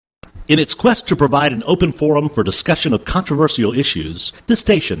In its quest to provide an open forum for discussion of controversial issues, this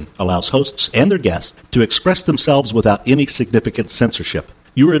station allows hosts and their guests to express themselves without any significant censorship.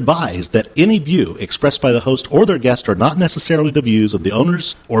 You are advised that any view expressed by the host or their guest are not necessarily the views of the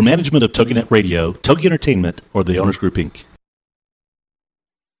owners or management of TogiNet Radio, Togi Entertainment, or the Owners Group, Inc.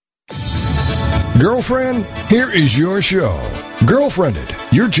 Girlfriend, here is your show. Girlfriended,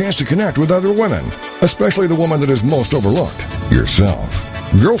 your chance to connect with other women, especially the woman that is most overlooked, yourself.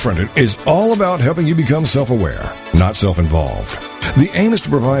 Girlfriended is all about helping you become self-aware, not self-involved. The aim is to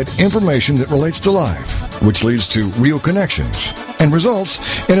provide information that relates to life, which leads to real connections and results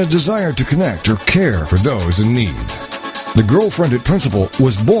in a desire to connect or care for those in need. The Girlfriended principle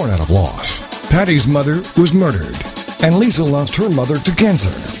was born out of loss. Patty's mother was murdered, and Lisa lost her mother to cancer.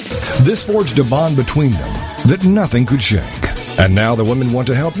 This forged a bond between them that nothing could shake. And now the women want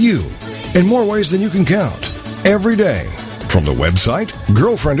to help you in more ways than you can count, every day. From the website,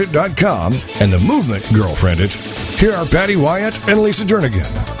 girlfriendit.com, and the movement Girlfriendit, here are Patty Wyatt and Lisa Jernigan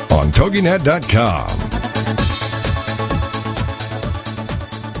on TogiNet.com.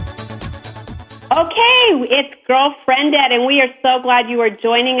 Okay, it's Girlfriendit, and we are so glad you are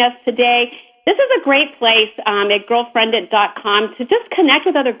joining us today. This is a great place at girlfriendit.com to just connect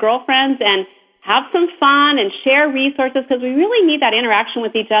with other girlfriends and have some fun and share resources, because we really need that interaction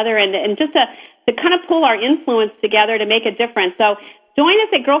with each other and just to kind of pull our influence together to make a difference. So join us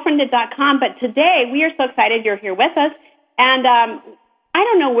at girlfriendit.com. But today we are so excited you're here with us. And I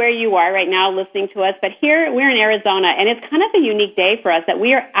don't know where you are right now listening to us, but here we're in Arizona, and it's kind of a unique day for us that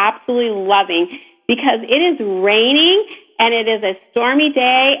we are absolutely loving, because it is raining and it is a stormy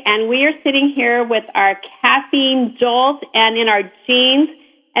day, and we are sitting here with our caffeine jolt and in our jeans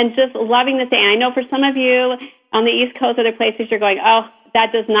and just loving this day. And I know for some of you on the East Coast, other places, you're going, oh,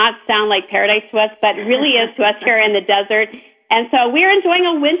 that does not sound like paradise to us, but it really is to us here in the desert. And so we're enjoying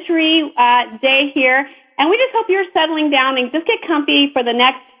a wintry day here, and we just hope you're settling down and just get comfy for the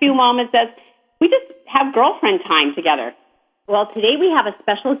next few moments as we just have girlfriend time together. Well, today we have a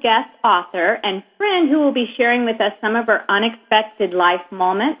special guest author and friend who will be sharing with us some of her unexpected life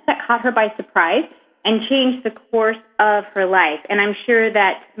moments that caught her by surprise and changed the course of her life. And I'm sure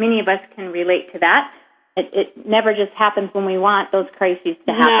that many of us can relate to that. It never just happens when we want those crises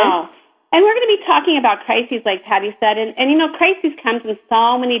to happen. No. And we're going to be talking about crises, like Patty said. And you know, crises comes in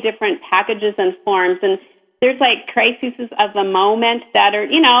so many different packages and forms. And there's like crises of the moment that are,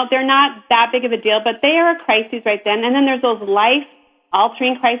 you know, they're not that big of a deal, but they are a crisis right then. And then there's those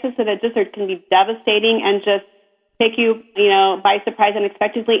life-altering crises that just can be devastating and just take you, you know, by surprise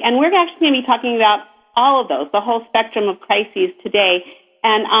unexpectedly. And we're actually going to be talking about all of those, the whole spectrum of crises today.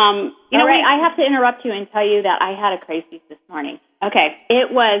 And, you know, I have to interrupt you and tell you that I had a crisis this morning. Okay.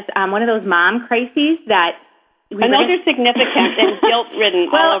 It was one of those mom crises that... And those are significant and guilt-ridden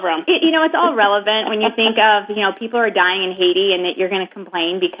all over them. You know, it's all relevant when you think of, you know, people are dying in Haiti and that you're going to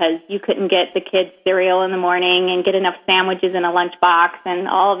complain because you couldn't get the kids cereal in the morning and get enough sandwiches in a lunchbox and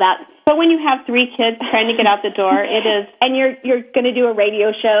all of that. But when you have 3 kids trying to get out the door, it is... And you're going to do a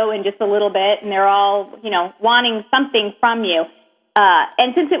radio show in just a little bit, and they're all, you know, wanting something from you.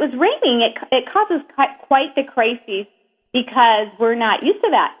 And since it was raining, it causes quite the crisis, because we're not used to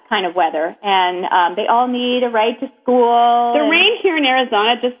that kind of weather, and they all need a ride to school. The rain here in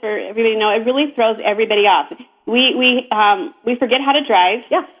Arizona, just for everybody to know, it really throws everybody off. We forget how to drive.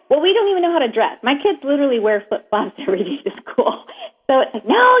 Yeah. Well, we don't even know how to dress. My kids literally wear flip-flops every day to school. So it's like,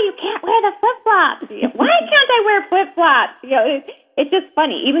 no, you can't wear the flip-flops. Why can't I wear flip-flops? You know, it's just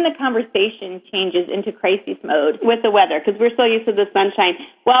funny. Even the conversation changes into crisis mode with the weather, because we're so used to the sunshine.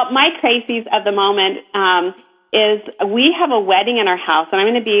 Well, my crises of the moment is we have a wedding in our house, and I'm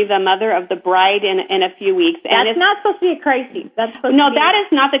going to be the mother of the bride in a few weeks. And that's not supposed to be a crisis. That is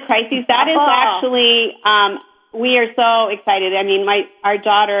not the crisis. That is actually, we are so excited. I mean, our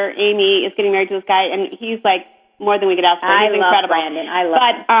daughter, Amy, is getting married to this guy, and he's like more than we could ask for. He's incredible. Brandon. I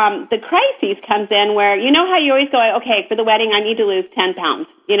love him. The crisis comes in where, you know how you always go, okay, for the wedding, I need to lose 10 pounds,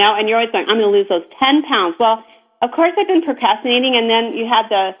 you know, and you're always going, I'm going to lose those 10 pounds. Well, of course, I've been procrastinating, and then you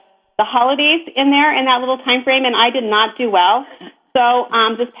had the holidays in there in that little time frame, and I did not do well. So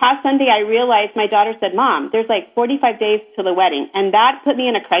this past Sunday, I realized my daughter said, Mom, there's like 45 days to the wedding, and that put me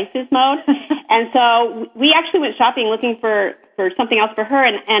in a crisis mode. And so we actually went shopping looking for something else for her,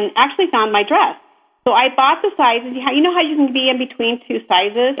 and actually found my dress. So I bought the sizes. You know how you can be in between 2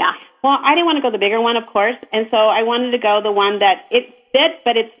 sizes? Yeah. Well, I didn't want to go the bigger one, of course, and so I wanted to go the one that it fit,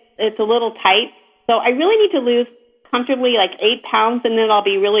 but it's a little tight. So I really need to lose comfortably like 8 pounds, and then I'll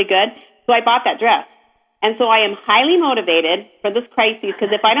be really good. So I bought that dress. And so I am highly motivated for this crisis,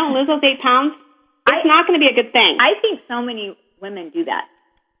 because if I don't lose those 8 pounds, it's not going to be a good thing. I think so many women do that.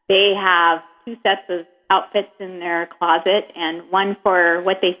 They have 2 sets of outfits in their closet, and one for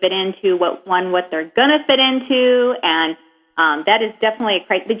what they fit into, what they're going to fit into, and that is definitely a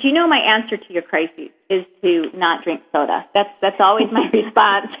crisis. But you know my answer to your crises is to not drink soda. That's always my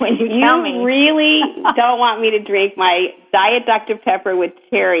response when you tell me. You really don't want me to drink my Diet Dr. Pepper with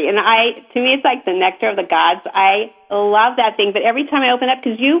cherry. And to me, it's like the nectar of the gods. I love that thing. But every time I open up,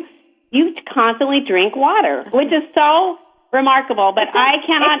 because you constantly drink water, which is so remarkable, but I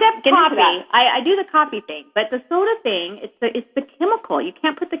cannot except get coffee. into that. I do the coffee thing, but the soda thing, it's the chemical. You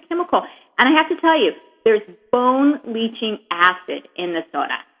can't put the chemical. And I have to tell you, there's bone-leaching acid in the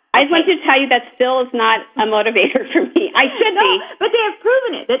soda. I just want to tell you that still is not a motivator for me. I should be. But they have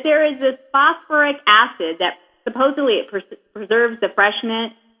proven it, that there is this phosphoric acid that supposedly it preserves the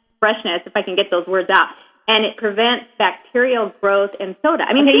freshness, if I can get those words out, and it prevents bacterial growth in soda.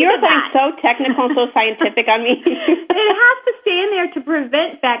 I mean, okay, you're going so technical and so scientific on me. It has to stay in there to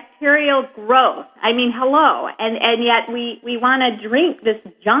prevent bacterial growth. I mean, hello. And yet we want to drink this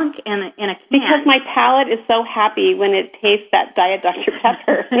junk in a can. Because my palate is so happy when it tastes that Diet Dr.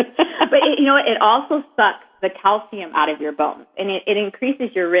 Pepper. But it also sucks the calcium out of your bones, and it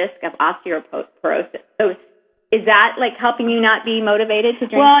increases your risk of osteoporosis. So is that like helping you not be motivated to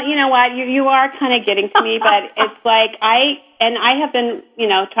drink? Well, you know what? You are kind of getting to me, but it's like I have been,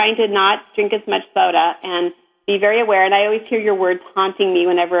 trying to not drink as much soda and be very aware. And I always hear your words haunting me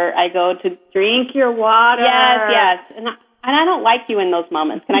whenever I go to drink your water. Yes. And I don't like you in those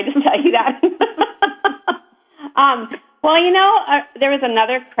moments. Can I just tell you that? Well, there was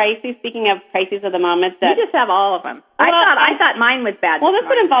another crisis, speaking of crises of the moment. You just have all of them. Well, I thought mine was bad. Well, this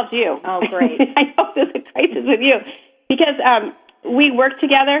one involves you. Oh, great. I know there's a crisis with you. Because we work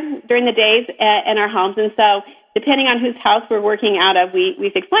together during the days in our homes, and so depending on whose house we're working out of, we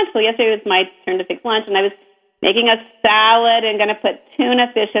fix lunch. So yesterday was my turn to fix lunch, and I was making a salad and going to put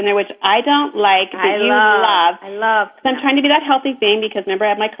tuna fish in there, which I don't like, but you love. I love. So I'm trying to be that healthy thing because, remember,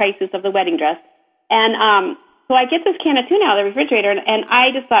 I had my crisis of the wedding dress. And so I get this can of tuna out of the refrigerator, and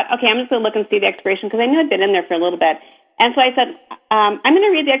I just thought, okay, I'm just going to look and see the expiration because I knew it had been in there for a little bit. And so I said, I'm going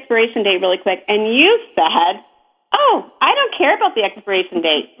to read the expiration date really quick. And you said, oh, I don't care about the expiration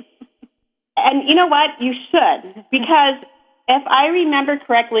date. And you know what? You should, because if I remember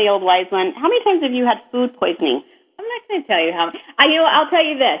correctly, old wise one, how many times have you had food poisoning? I'm not going to tell you how many. I'll tell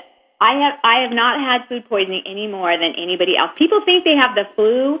you this. I have not had food poisoning any more than anybody else. People think they have the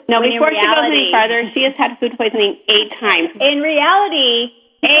flu. No, before she goes any farther, she has had food poisoning 8 times. In reality,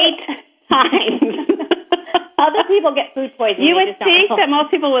 8 times. Other people get food poisoning. You would think that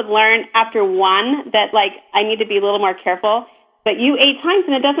most people would learn after one that, I need to be a little more careful. But you 8 times,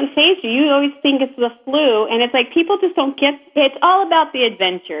 and it doesn't faze you. You always think it's the flu, and it's like people just don't get. It's all about the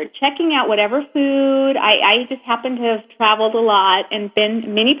adventure, checking out whatever food. I just happen to have traveled a lot and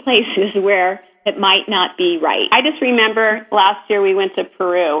been many places where it might not be right. I just remember last year we went to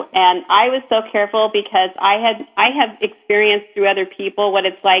Peru, and I was so careful because I have experienced through other people what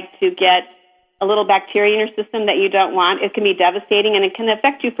it's like to get a little bacteria in your system that you don't want. It can be devastating, and it can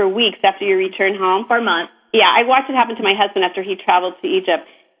affect you for weeks after you return home. For months. Yeah, I watched it happen to my husband after he traveled to Egypt,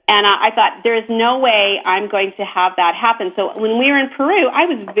 and I thought, there is no way I'm going to have that happen. So when we were in Peru, I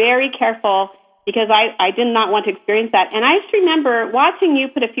was very careful because I did not want to experience that. And I just remember watching you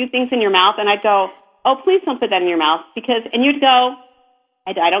put a few things in your mouth, and I'd go, oh, please don't put that in your mouth, and you'd go,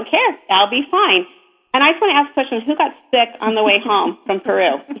 I don't care, I'll be fine. And I just want to ask a question, who got sick on the way home from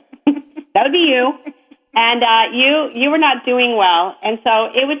Peru? That would be you. And you were not doing well, and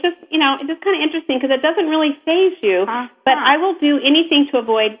so it was just, it's just kind of interesting because it doesn't really faze you. But I will do anything to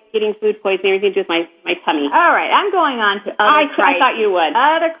avoid getting food poisoning or anything to do with my tummy. All right, I'm going on to other crises. I thought you would.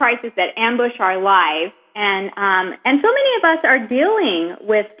 Other crises that ambush our lives, and so many of us are dealing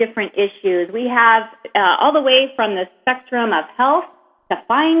with different issues. We have all the way from the spectrum of health to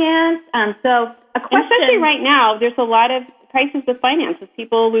finance. So a question, especially right now, there's a lot of crises with finances,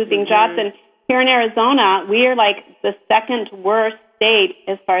 people losing jobs and. Here in Arizona, we are like the second worst state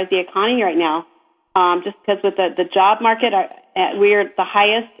as far as the economy right now, just because with the job market, we're the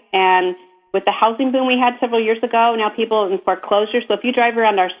highest, and with the housing boom we had several years ago, now people in foreclosure. So if you drive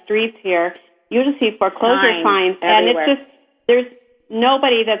around our streets here, you just see foreclosure signs, and it's just, there's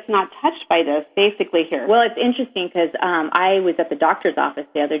nobody that's not touched by this, basically, here. Well, it's interesting because I was at the doctor's office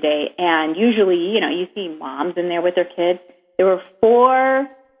the other day, and usually, you see moms in there with their kids. There were 4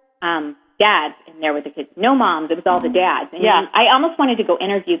 dads in there with the kids. No moms. It was all the dads. And I almost wanted to go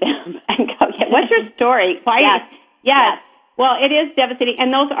interview them and go, what's your story? Yes. Well, it is devastating. And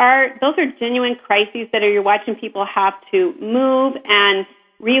those are genuine crises that you're watching people have to move and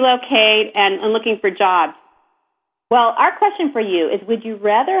relocate and looking for jobs. Well, our question for you is, would you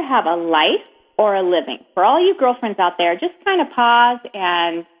rather have a life or a living? For all you girlfriends out there, just kind of pause,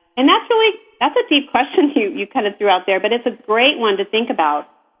 and that's a deep question you kind of threw out there, but it's a great one to think about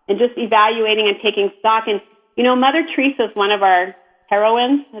and just evaluating and taking stock. And, Mother Teresa is one of our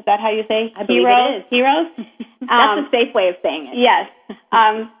heroines. Is that how you say? I believe it is. Heroes? That's a safe way of saying it. Yes.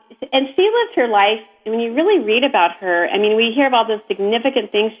 And she lived her life, and when you really read about her, we hear of all the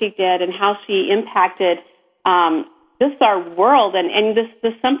significant things she did and how she impacted just our world, and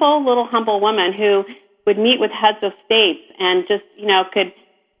this simple little humble woman who would meet with heads of states and just, could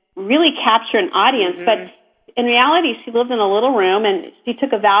really capture an audience. Mm-hmm. But in reality, she lived in a little room, and she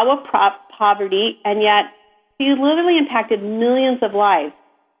took a vow of poverty, and yet she literally impacted millions of lives.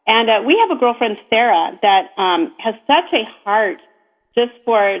 And we have a girlfriend, Sarah, that has such a heart just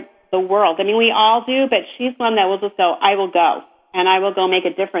for the world. We all do, but she's one that will just go, I will go, and I will go make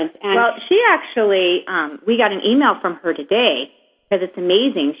a difference. And well, she actually, we got an email from her today, because it's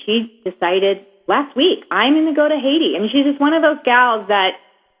amazing. She decided last week, I'm going to go to Haiti. She's just one of those gals that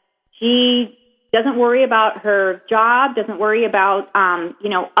she doesn't worry about her job, doesn't worry about,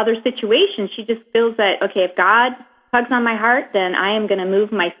 other situations. She just feels that, okay, if God tugs on my heart, then I am going to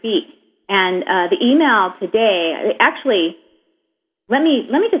move my feet. And the email today, actually, let me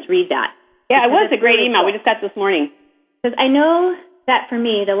just read that. Yeah, it was a great email. We just got this morning. Because I know that for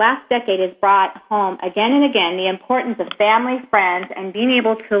me, the last decade has brought home again and again the importance of family, friends, and being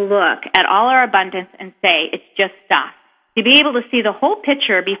able to look at all our abundance and say, it's just stuff. To be able to see the whole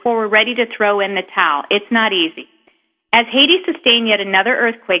picture before we're ready to throw in the towel, it's not easy. As Haiti sustained yet another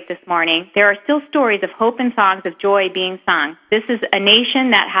earthquake this morning, there are still stories of hope and songs of joy being sung. This is a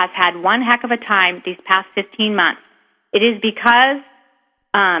nation that has had one heck of a time these past 15 months. It is because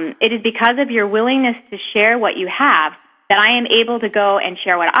of your willingness to share what you have that I am able to go and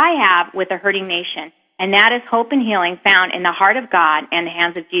share what I have with a hurting nation, and that is hope and healing found in the heart of God and the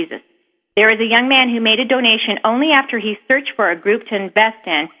hands of Jesus. There is a young man who made a donation only after he searched for a group to invest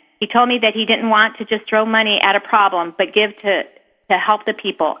in. He told me that he didn't want to just throw money at a problem, but give to help the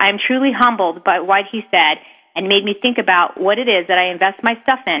people. I am truly humbled by what he said and made me think about what it is that I invest my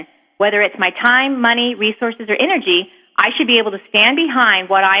stuff in. Whether it's my time, money, resources, or energy, I should be able to stand behind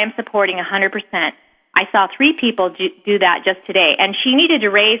what I am supporting 100%. I saw 3 people do that just today, and she needed to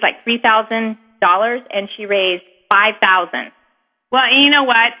raise like $3,000, and she raised $5,000. Well, you know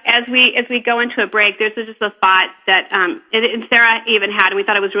what? As we go into a break, there's just a thought that and Sarah even had, and we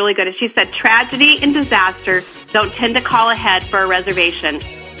thought it was really good. And she said, tragedy and disaster don't tend to call ahead for a reservation.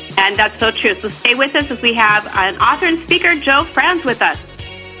 And that's so true. So stay with us as we have an author and speaker, Joe Franz, with us.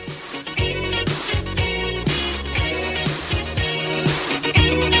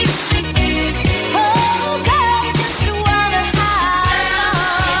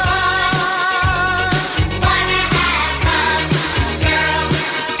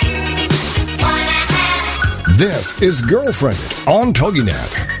 This is Girlfriended on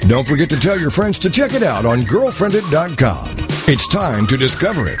TogiNet. Don't forget to tell your friends to check it out on Girlfriended.com. It's time to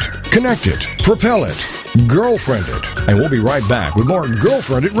discover it, connect it, propel it, Girlfriended. And we'll be right back with more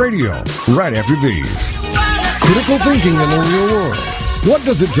Girlfriended Radio right after these. Critical thinking in the real world. What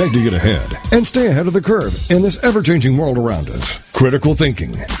does it take to get ahead and stay ahead of the curve in this ever-changing world around us? Critical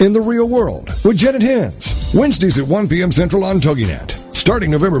thinking in the real world with Janet Hens. Wednesdays at 1 p.m. Central on TogiNet.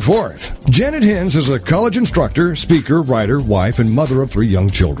 Starting November 4th, Janet Hens is a college instructor, speaker, writer, wife, and mother of 3 young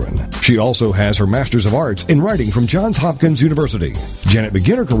children. She also has her Master's of Arts in Writing from Johns Hopkins University. Janet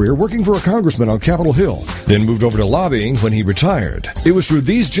began her career working for a congressman on Capitol Hill, then moved over to lobbying when he retired. It was through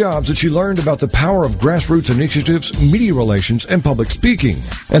these jobs that she learned about the power of grassroots initiatives, media relations, and public speaking.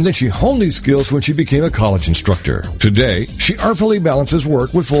 And then she honed these skills when she became a college instructor. Today, she artfully balances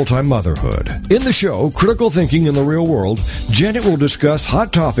work with full-time motherhood. In the show, Critical Thinking in the Real World, Janet will discuss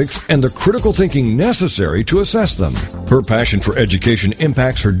hot topics and the critical thinking necessary to assess them. Her passion for education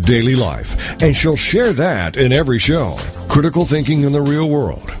impacts her daily life, and she'll share that in every show. Critical Thinking in the Real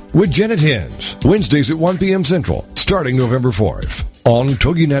World with Janet Hens, Wednesdays at 1 p.m. Central, starting November 4th on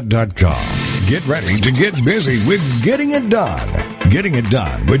TogiNet.com. Get ready to get busy with Getting It Done. Getting It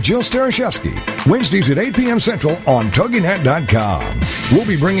Done with Jill Starashevsky, Wednesdays at 8 p.m. Central on TogiNet.com. We'll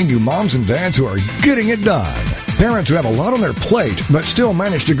be bringing you moms and dads who are getting it done. Parents who have a lot on their plate but still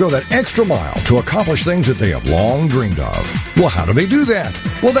manage to go that extra mile to accomplish things that they have long dreamed of. Well, how do they do that?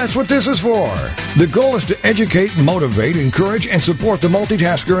 Well, that's what this is for. The goal is to educate, motivate, encourage, and support the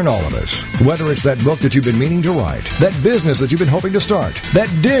multitasker in all of us. Whether it's that book that you've been meaning to write, that business that you've been hoping to start,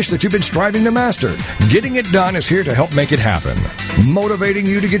 that dish that you've been striving to master, Getting It Done is here to help make it happen. Motivating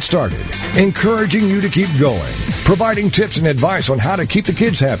you to get started, encouraging you to keep going, providing tips and advice on how to keep the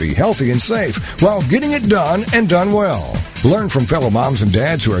kids happy, healthy, and safe while getting it done and done well. Learn from fellow moms and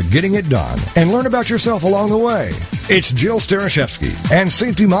dads who are getting it done and learn about yourself along the way. It's Jill Starashevsky and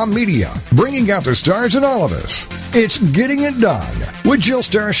Safety Mom Media, bringing out the stars in all of us. It's Getting It Done with Jill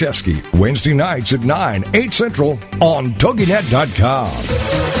Starashevsky, Wednesday nights at 9, 8 Central on TogiNet.com.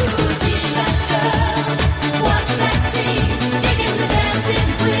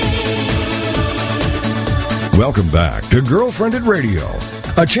 Welcome back to Girlfriended Radio,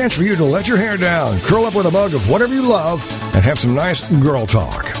 a chance for you to let your hair down, curl up with a mug of whatever you love, and have some nice girl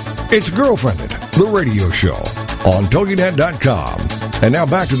talk. It's Girlfriended, the radio show on TogiNet.com. And now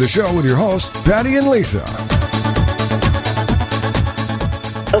back to the show with your hosts, Patty and Lisa.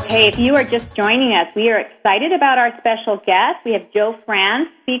 Okay, if you are just joining us, we are excited about our special guest. We have Jo Franz,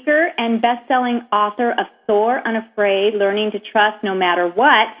 speaker and best-selling author of Soar Unafraid, Learning to Trust No Matter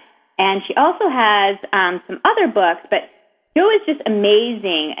What. And she also has some other books, but Jo is just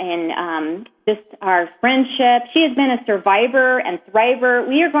amazing in just our friendship. She has been a survivor and thriver.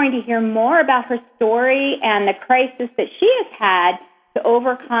 We are going to hear more about her story and the crisis that she has had to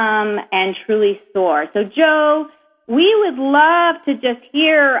overcome and truly soar. So, Jo, we would love to just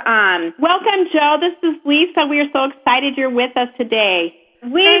hear. Welcome, Jo. This is Lisa. We are so excited you're with us today.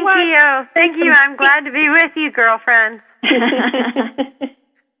 Thank you. I'm glad to be with you, girlfriend.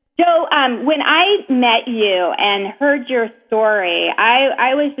 Jo, when I met you and heard your story,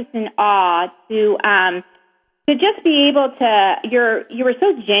 I was just in awe to just be able to. You were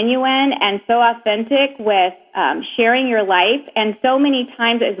so genuine and so authentic with sharing your life, and so many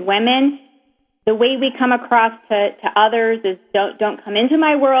times as women, the way we come across to others is don't come into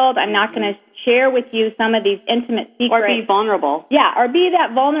my world. I'm not going to share with you some of these intimate secrets. Or be vulnerable. Yeah, or be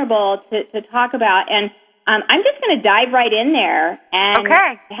that vulnerable to talk about. And I'm just going to dive right in there and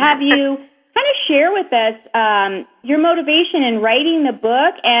have you kind of share with us your motivation in writing the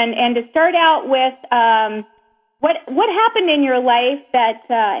book, and to start out with what happened in your life that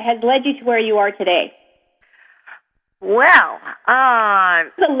has led you to where you are today. Well,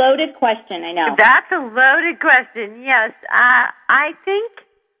 it's a loaded question, I know. That's a loaded question, yes. I think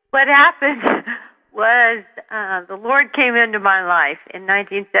what happened was the Lord came into my life in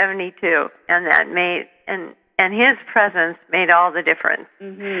 1972, and that made and His presence made all the difference.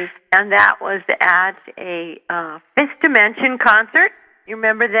 Mm-hmm. And that was at a Fifth Dimension concert. You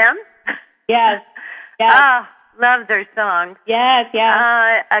remember them? Yes. Love their songs. Yes.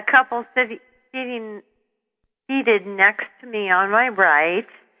 A couple seated next to me on my right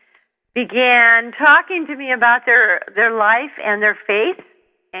began talking to me about their life and their faith,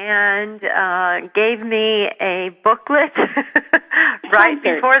 and gave me a booklet right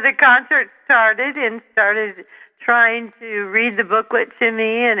before the concert started, and started trying to read the booklet to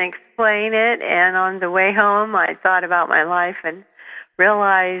me and explain it. And on the way home, I thought about my life and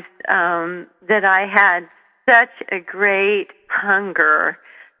realized that I had such a great hunger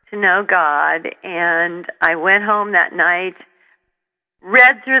to know God. And I went home that night,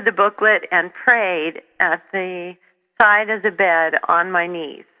 read through the booklet, and prayed at the side of the bed on my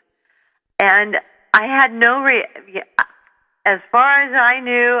knees. And I had as far as I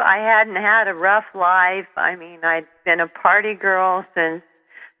knew, I hadn't had a rough life. I mean, I'd been a party girl since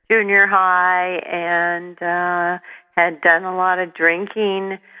junior high and had done a lot of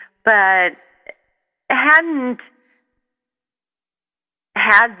drinking, but hadn't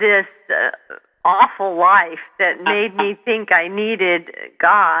had this awful life that made me think I needed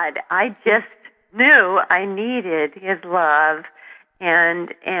God. I just knew I needed His love and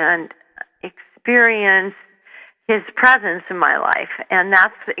experience His presence in my life. And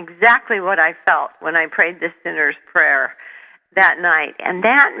that's exactly what I felt when I prayed the sinner's prayer that night. And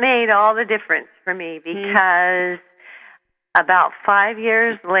that made all the difference for me, because about 5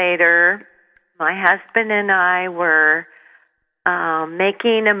 years later, my husband and I were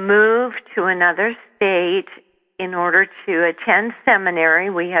making a move to another state in order to attend seminary.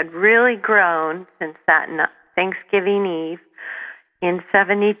 We had really grown since that Thanksgiving Eve in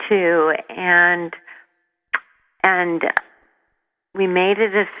 72, and we made a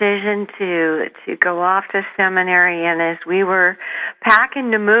decision to go off to seminary. And as we were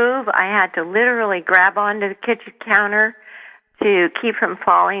packing to move, I had to literally grab onto the kitchen counter to keep from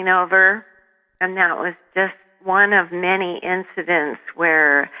falling over. And that was just one of many incidents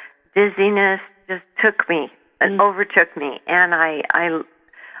where dizziness just took me, overtook me, and I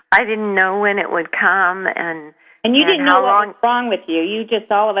didn't know when it would come, and you didn't know what was wrong with you. You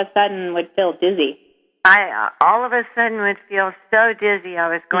just all of a sudden would feel dizzy. I all of a sudden would feel so dizzy I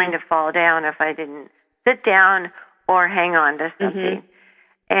was going to fall down if I didn't sit down or hang on to something.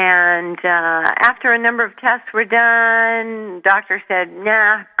 And after a number of tests were done, doctor said,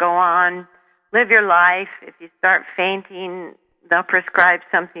 "Nah, go on. live your life. If you start fainting, they'll prescribe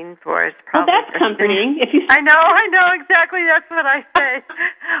something for us. Well, that's comforting. I know exactly. That's what I say.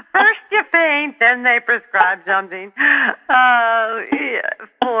 First you faint, then they prescribe something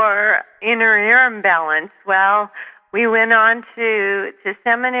for inner ear imbalance. Well, we went on to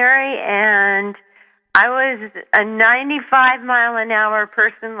seminary, and I was a 95-mile-an-hour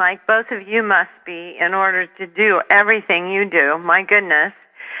person, like both of you must be, in order to do everything you do. My goodness.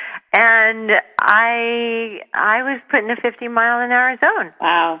 And I was put in a 50-mile-an-hour zone.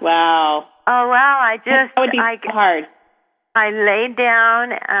 Wow. Oh, wow. That would be hard. I laid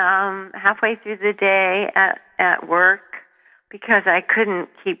down halfway through the day at work because I couldn't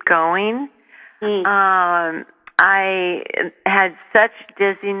keep going. I had such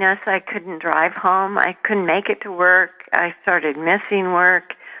dizziness I couldn't drive home. I couldn't make it to work. I started missing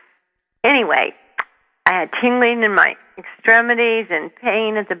work. Anyway, I had tingling in my extremities and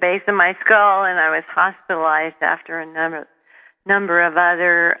pain at the base of my skull, and I was hospitalized after a number of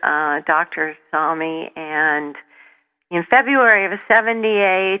other doctors saw me. And in February of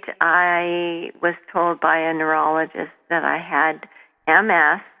 '78, I was told by a neurologist that I had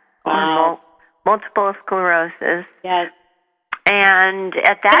MS, or multiple sclerosis. Yes. And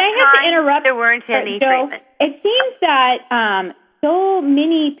at that time, there weren't any treatments. It seems that so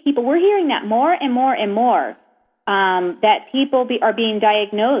many people, we're hearing that more and more and more, that people are being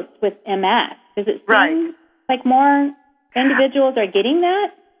diagnosed with MS. Does it seem like more individuals are getting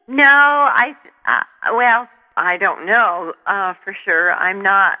that? No, well, I don't know for sure. I'm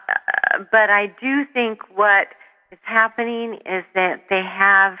not, but I do think what is happening is that they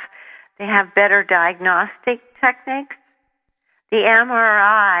have better diagnostic techniques. The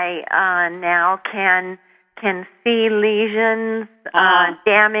MRI now can see lesions,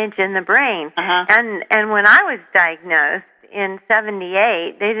 damage in the brain. And when I was diagnosed in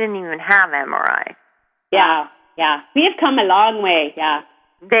 '78, they didn't even have MRI. Yeah. We have come a long way,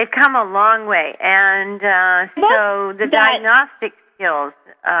 They've come a long way. And so the diagnostic skills,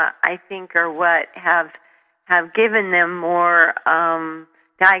 I think, are what have given them more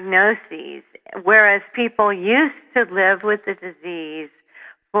diagnoses, whereas people used to live with the disease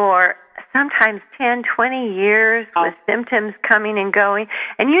for sometimes 10, 20 years with symptoms coming and going.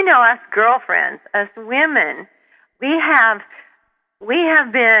 And you know, us girlfriends, us women, we have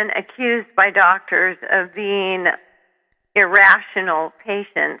been accused by doctors of being irrational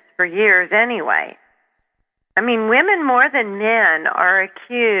patients for years anyway. I mean, women more than men are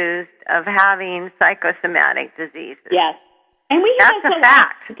accused of having psychosomatic diseases. Yes. And we hear that's a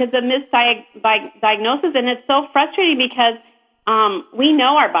fact because of misdiagnosis, and it's so frustrating because we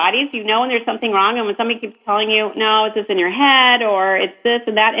know our bodies. You know when there's something wrong, and when somebody keeps telling you, no, it's just in your head, or it's this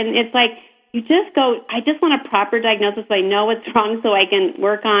and that, and it's like you just go, I just want a proper diagnosis so I know what's wrong so I can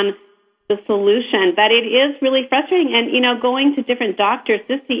work on the solution. But it is really frustrating, and going to different doctors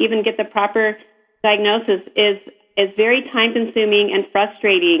just to even get the proper diagnosis is very time consuming and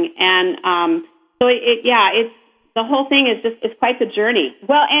frustrating, and so it's. The whole thing is it's quite the journey.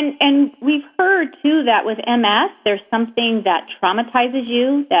 Well, and we've heard, too, that with MS, there's something that traumatizes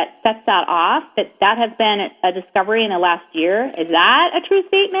you, that sets that off, that has been a discovery in the last year. Is that a true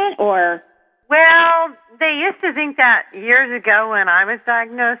statement, or? Well, they used to think that years ago when I was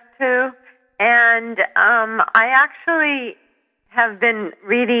diagnosed, too. And I actually have been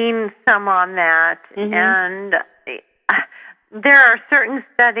reading some on that. And there are certain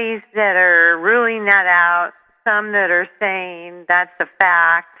studies that are ruling that out. Some that are saying that's a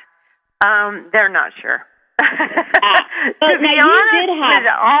fact. They're not sure. To be honest, with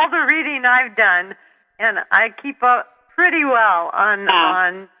all the reading I've done, and I keep up pretty well on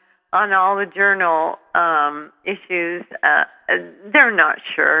all the journal issues, they're not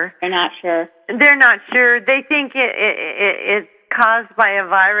sure. They're not sure. They're not sure. They think it's caused by a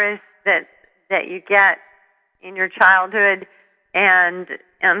virus that you get in your childhood, and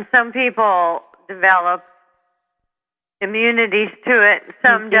some people develop immunities to it.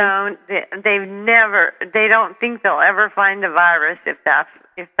 Some don't. They don't think they'll ever find the virus if that's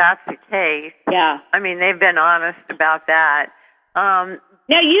the case. Yeah. I mean, they've been honest about that. Now,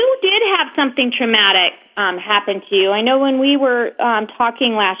 you did have something traumatic happen to you. I know when we were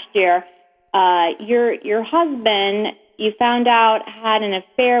talking last year, your husband, you found out, had an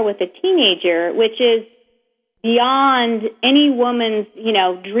affair with a teenager, which is beyond any woman's,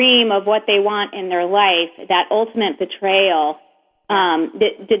 dream of what they want in their life, that ultimate betrayal.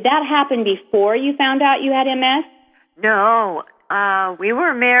 Did that happen before you found out you had MS? No. We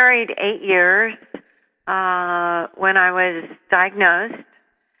were married 8 years when I was diagnosed,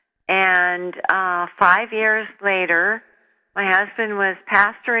 and 5 years later, My husband was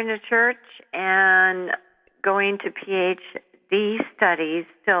pastoring a church and going to PhD studies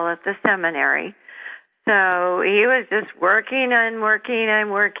still at the seminary. So he was just working, and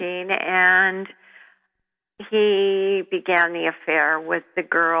he began the affair with the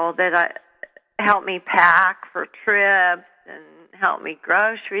girl that helped me pack for trips and helped me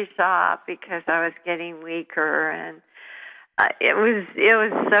grocery shop because I was getting weaker, and it was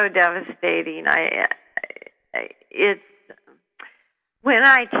so devastating. It's when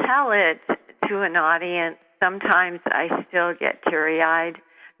I tell it to an audience, sometimes I still get teary-eyed.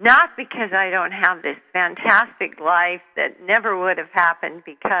 Not because I don't have this fantastic life that never would have happened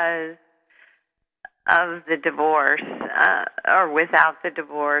because of the divorce or without the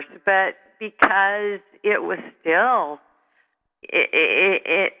divorce, but because it was still,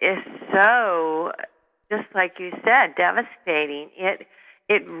 it is so, just like you said, devastating.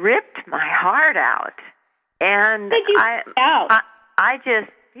 It ripped my heart out. And I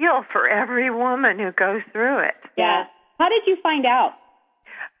just feel for every woman who goes through it. Yeah. How did you find out?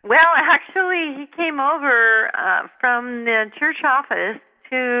 Well, actually, he came over from the church office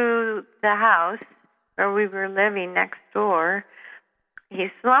to the house where we were living next door. He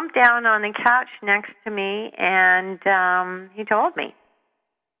slumped down on the couch next to me, and he told me.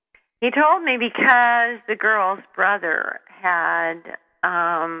 He told me because the girl's brother had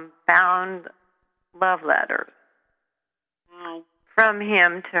found love letters from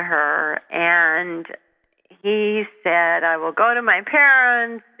him to her, and he said, I will go to my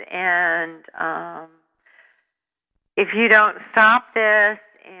parents, and if you don't stop this,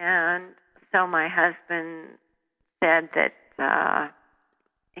 and so my husband said that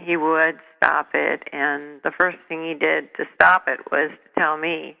he would stop it, and the first thing he did to stop it was to tell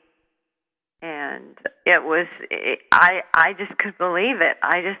me. And I just couldn't believe it.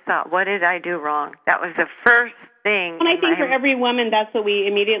 I just thought, what did I do wrong? That was the first thing. And I think for every woman, that's what we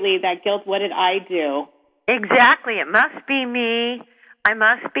immediately, that guilt, what did I do? Exactly. It must be me. I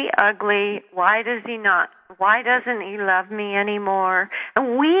must be ugly. Why doesn't he love me anymore?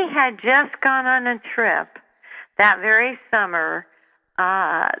 And we had just gone on a trip that very summer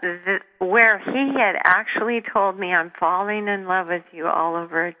where he had actually told me, I'm falling in love with you all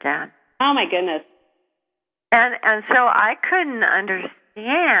over again. Oh, my goodness. And so I couldn't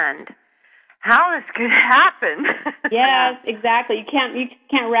understand how this could happen. Yes, exactly. You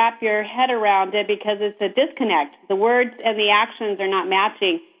can't wrap your head around it because it's a disconnect. The words and the actions are not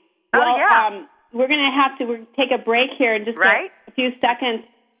matching. Well, we're going to have to take a break here in just a few seconds,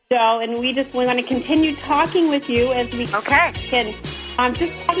 Joe, and we want to continue talking with you as we can.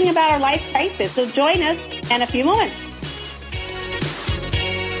 Just talking about our life crisis. So join us in a few moments.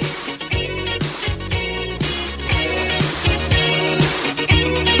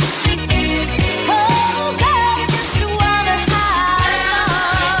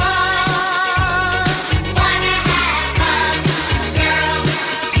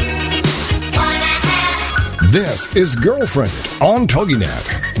 This is Girlfriended on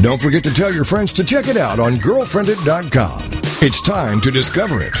TogiNet. Don't forget to tell your friends to check it out on Girlfriended.com. It's time to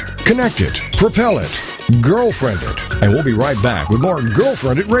discover it, connect it, propel it, Girlfriended. And we'll be right back with more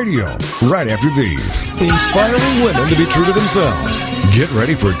Girlfriended Radio right after these. Inspiring women to be true to themselves. Get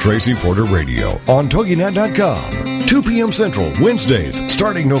ready for Tracy Porter Radio on TogiNet.com. 2 p.m. Central, Wednesdays,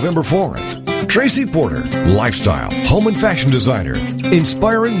 starting November 4th. Tracy Porter, lifestyle, home and fashion designer,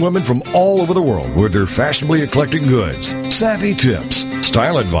 inspiring women from all over the world with their fashionably eclectic goods, savvy tips,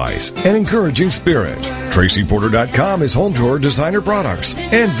 style advice, and encouraging spirit. TracyPorter.com is home to her designer products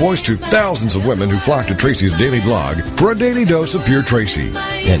and voice to thousands of women who flock to Tracy's daily blog for a daily dose of pure Tracy.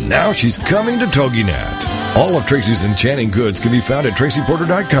 And now she's coming to TogiNet. All of Tracy's enchanting goods can be found at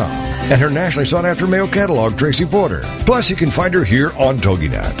TracyPorter.com and her nationally sought-after male catalog, Tracy Porter. Plus, you can find her here on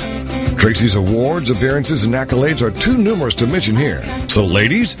TogiNet. Tracy's awards, appearances, and accolades are too numerous to mention here. So,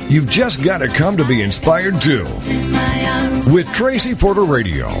 ladies, you've just got to come to be inspired too. With Tracy Porter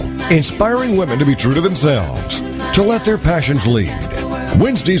Radio, inspiring women to be true to themselves, to let their passions lead.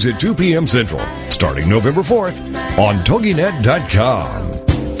 Wednesdays at 2 p.m. Central, starting November 4th on TogiNet.com.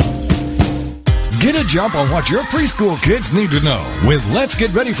 Get a jump on what your preschool kids need to know with Let's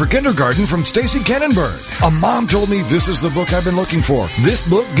Get Ready for Kindergarten from Stacy Kannenberg. A mom told me this is the book I've been looking for. This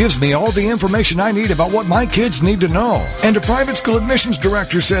book gives me all the information I need about what my kids need to know. And a private school admissions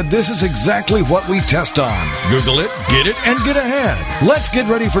director said this is exactly what we test on. Google it, get it, and get ahead. Let's Get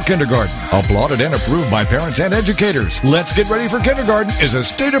Ready for Kindergarten. Applauded and approved by parents and educators. Let's Get Ready for Kindergarten is a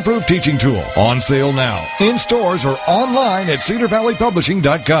state-approved teaching tool. On sale now. In stores or online at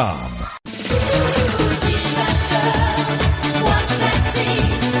CedarValleyPublishing.com.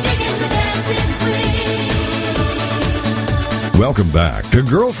 Welcome back to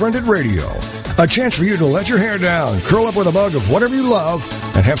Girlfriended Radio, a chance for you to let your hair down, curl up with a mug of whatever you love,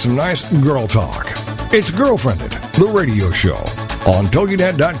 and have some nice girl talk. It's Girlfriended, the radio show, on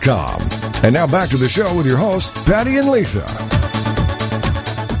TogiNet.com. And now back to the show with your hosts, Patty and Lisa.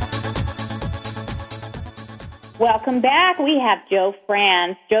 Welcome back. We have Jo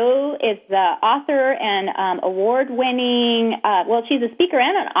Franz. Jo is the author and award-winning, she's a speaker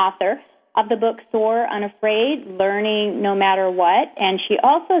and an author of the book Soar Unafraid, Learning No Matter What. And she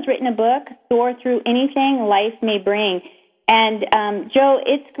also has written a book, Soar Through Anything Life May Bring. And, Jo,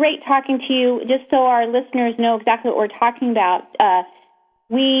 it's great talking to you. Just so our listeners know exactly what we're talking about,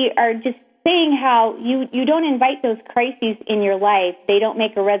 we are just saying how you don't invite those crises in your life. They don't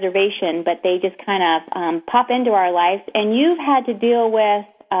make a reservation, but they just kind of pop into our lives. And you've had to deal with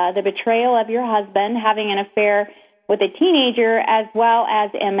the betrayal of your husband, having an affair with a teenager, as well as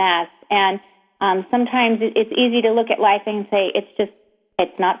MS. And sometimes it's easy to look at life and say,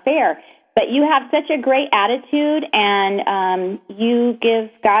 it's not fair. But you have such a great attitude, and you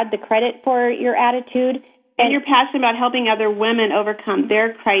give God the credit for your attitude. And you're passionate about helping other women overcome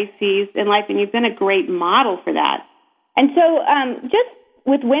their crises in life, and you've been a great model for that. And so just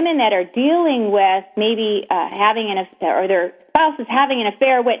with women that are dealing with maybe having an affair, or their spouse is having an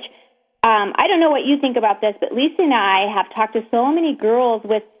affair, which I don't know what you think about this, but Lisa and I have talked to so many girls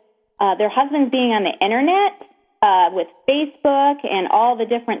with their husbands being on the internet, with Facebook and all the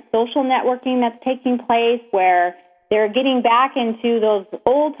different social networking that's taking place, where they're getting back into those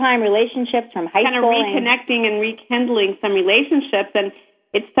old-time relationships from high school. Kind of reconnecting and rekindling some relationships, and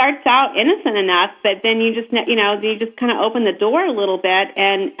it starts out innocent enough, but then you just kind of open the door a little bit,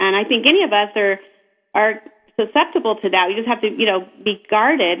 and I think any of us are susceptible to that. We just have to, be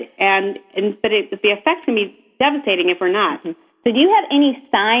guarded, but the effects can be devastating if we're not. Mm-hmm. So do you have any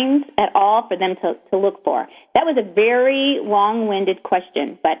signs at all for them to look for? That was a very long-winded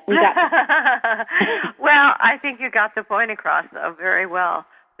question, but we got... Well, I think you got the point across very well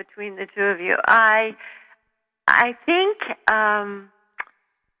between the two of you. I think,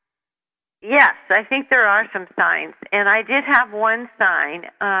 yes, I think there are some signs. And I did have one sign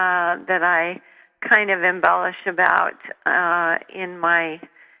that I kind of embellish about in my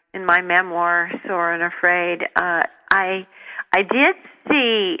memoir, Soar Unafraid. I did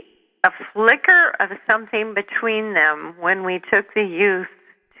see a flicker of something between them when we took the youth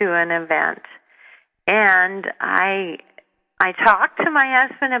to an event. And I talked to my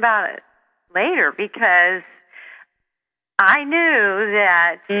husband about it later, because I knew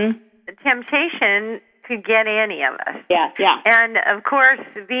that temptation could get any of us. Yeah. And of course,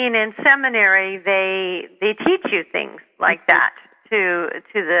 being in seminary, they teach you things like that to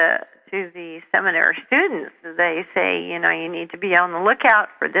the seminary students. They say, you need to be on the lookout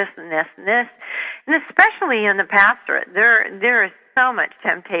for this and this and this. And especially in the pastorate, there is so much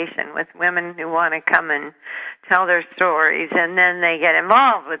temptation with women who want to come and tell their stories, and then they get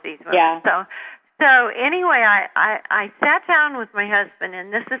involved with these women. Yeah. So anyway, I sat down with my husband,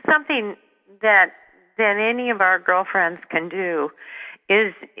 and this is something that any of our girlfriends can do,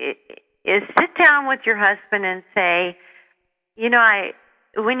 is sit down with your husband and say,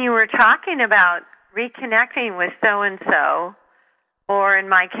 when you were talking about reconnecting with so-and-so, or in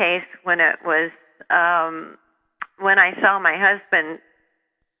my case, when it was when I saw my husband,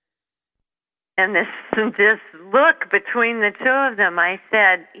 and this look between the two of them, I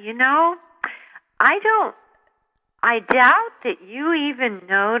said, I doubt that you even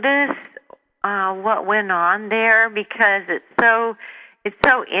notice what went on there, because it's so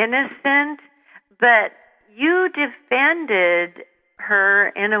innocent, but you defended her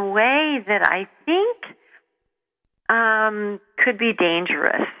in a way that I think could be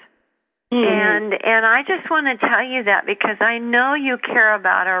dangerous. And I just want to tell you that, because I know you care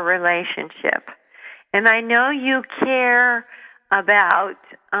about our relationship, and I know you care about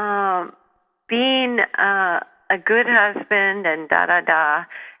being a good husband and da-da-da.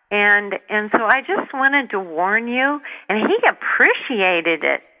 And so I just wanted to warn you, and he appreciated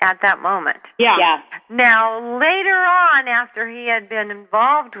it at that moment. Yeah. Now, later on, after he had been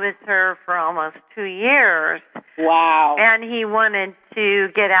involved with her for almost 2 years, wow, and he wanted to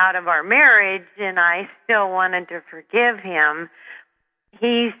get out of our marriage, and I still wanted to forgive him,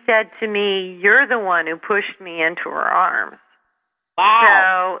 he said to me, "You're the one who pushed me into her arms."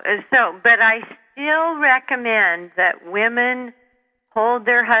 Wow. So, but I still recommend that women hold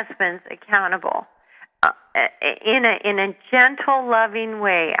their husbands accountable in a gentle, loving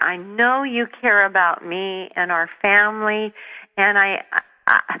way. I know you care about me and our family, and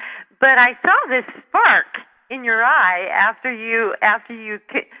but I saw this spark in your eye after you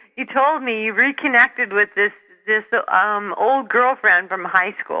told me you reconnected with this old girlfriend from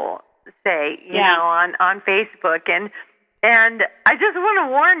high school, say, you know, on Facebook, and I just want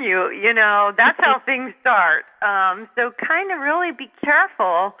to warn you, you know, that's how things start. So kind of really be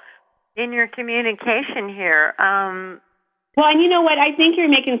careful in your communication here. Well, and you know what? I think you're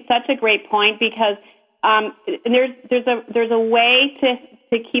making such a great point, because there's a way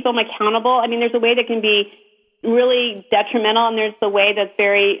to keep them accountable. I mean, there's a way that can be really detrimental, and there's the way that's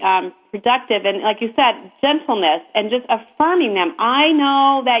very productive. And like you said, gentleness and just affirming them. I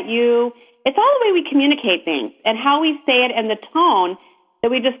know that it's all the way we communicate things and how we say it and the tone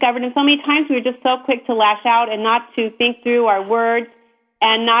that we discovered. And so many times we were just so quick to lash out and not to think through our words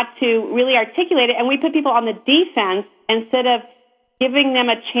and not to really articulate it. And we put people on the defense instead of giving them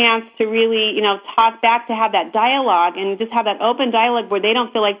a chance to really, you know, talk back, to have that dialogue and just have that open dialogue where they don't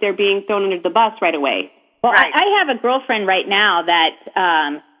feel like they're being thrown under the bus right away. Well, right. I have a girlfriend right now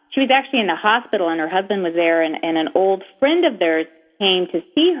that she was actually in the hospital, and her husband was there, and an old friend of theirs came to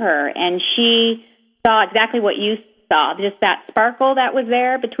see her, and she saw exactly what you saw, just that sparkle that was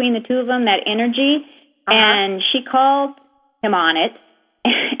there between the two of them, that energy, and she called him on it,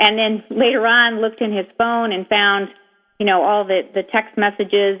 and then later on looked in his phone and found, you know, all the text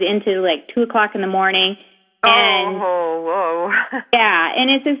messages into like 2 o'clock in the morning. And whoa. Yeah, and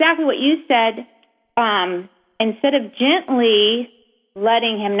it's exactly what you said. Instead of gently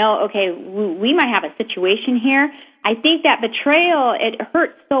letting him know, okay, we might have a situation here, I think that betrayal, it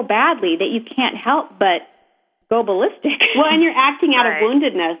hurts so badly that you can't help but go ballistic. Well, and you're acting out of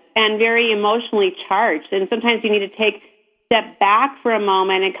woundedness and very emotionally charged. And sometimes you need to step back for a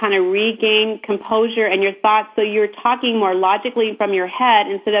moment and kind of regain composure and your thoughts, so you're talking more logically from your head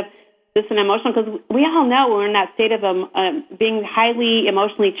instead of just an emotional, because we all know when we're in that state of being highly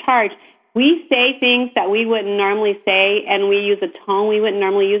emotionally charged, we say things that we wouldn't normally say, and we use a tone we wouldn't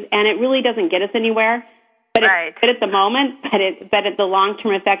normally use, and it really doesn't get us anywhere. But but at the moment, but at the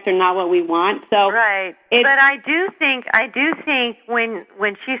long-term effects are not what we want. So right. But I do think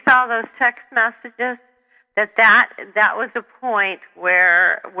when she saw those text messages, that was a point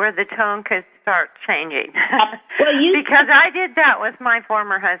where the tone could start changing. Well, because I did that with my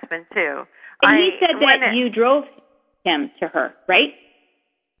former husband too. And he said that you drove him to her, right?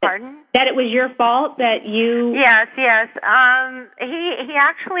 Pardon? That it was your fault that you... Yes. He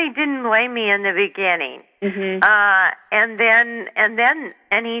actually didn't blame me in the beginning. Mm-hmm.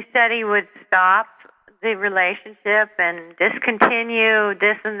 And he said he would stop the relationship and discontinue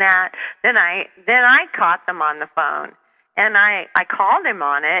this and that. Then I caught them on the phone, and I called him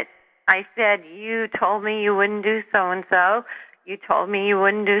on it. I said, you told me you wouldn't do so-and-so. You told me you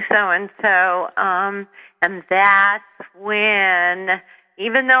wouldn't do so-and-so. And that's when...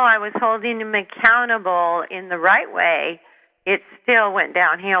 Even though I was holding him accountable in the right way, it still went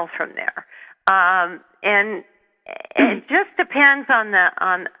downhill from there. And it just depends and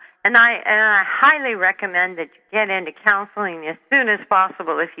I highly recommend that you get into counseling as soon as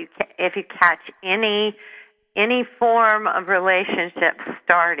possible if you catch any form of relationship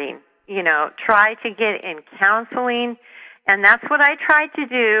starting. You know, try to get in counseling, and that's what I tried to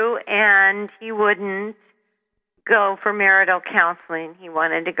do. And he wouldn't go for marital counseling. He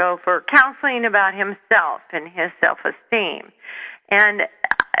wanted to go for counseling about himself and his self-esteem. And,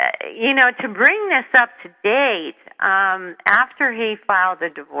 you know, to bring this up to date, after he filed a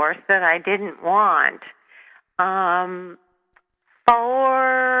divorce that I didn't want,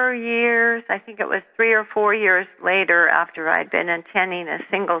 4 years, I think it was 3 or 4 years later, after I'd been attending a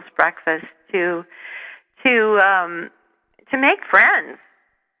singles breakfast to make friends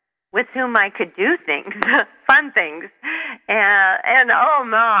with whom I could do things, fun things. And oh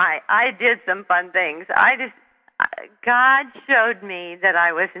my, I did some fun things. God showed me that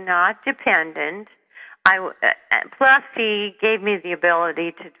I was not dependent. Plus, he gave me the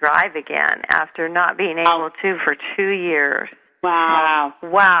ability to drive again after not being able to for 2 years.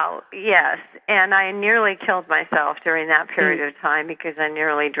 Wow, yes. And I nearly killed myself during that period of time because I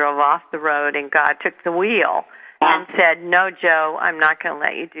nearly drove off the road, and God took the wheel and said, no, Joe, I'm not going to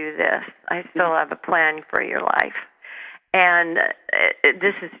let you do this. I still have a plan for your life. And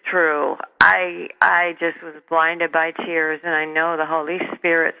this is true. I just was blinded by tears, and I know the Holy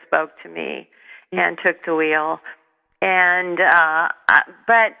Spirit spoke to me and took the wheel. And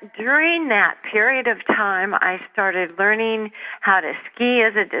but during that period of time, I started learning how to ski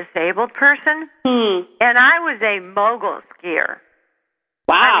as a disabled person. And I was a mogul skier.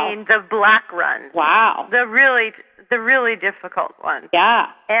 Wow. I mean, the black runs. Wow. The really difficult ones. Yeah.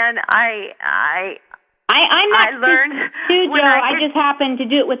 And I learned too, Joe. I just happened to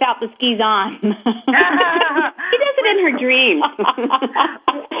do it without the skis on. He does it in her dreams.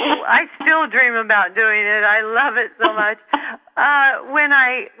 I still dream about doing it. I love it so much. When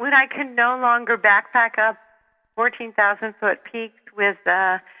I can no longer backpack up 14,000-foot peaks with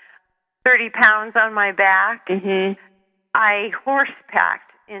 30 pounds on my back, I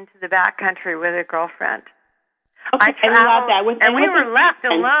horse-packed into the backcountry with a girlfriend. Okay, I love that. And we were left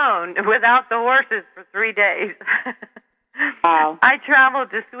alone without the horses for 3 days. Wow. I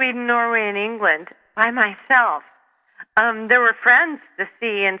traveled to Sweden, Norway, and England by myself. There were friends to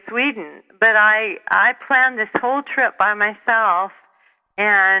see in Sweden, but I planned this whole trip by myself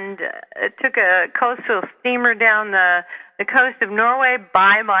and took a coastal steamer down the coast of Norway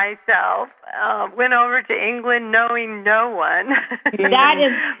by myself, went over to England knowing no one. That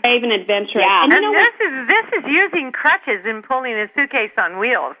is brave and adventurous. Yeah. And this is using crutches and pulling a suitcase on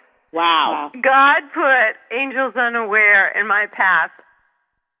wheels. Wow. God put angels unaware in my path.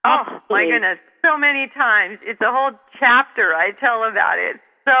 Oh, my goodness. So many times. It's a whole chapter I tell about it.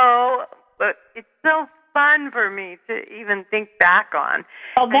 It's so fun for me to even think back on.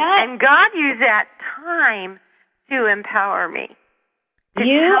 Well, and God used that time to empower me. That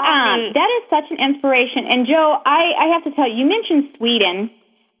is such an inspiration. And Joe, I have to tell you, you mentioned Sweden.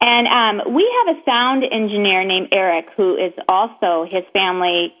 And we have a sound engineer named Eric, who is also, his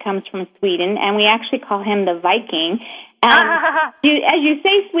family comes from Sweden, and we actually call him the Viking. As you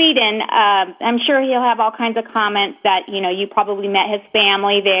say Sweden, I'm sure he'll have all kinds of comments that, you probably met his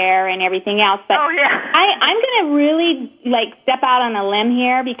family there and everything else. But I'm going to really, step out on a limb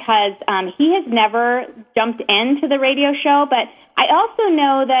here because he has never jumped into the radio show. But I also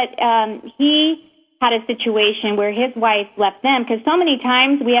know that he had a situation where his wife left them, because so many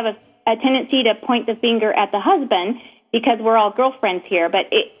times we have a tendency to point the finger at the husband because we're all girlfriends here.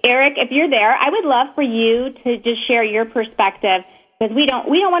 But Eric, if you're there, I would love for you to just share your perspective, because we don't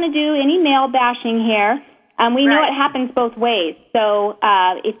want to do any male bashing here. We know it happens both ways. So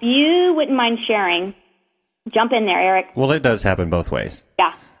if you wouldn't mind sharing, jump in there, Eric. Well, it does happen both ways.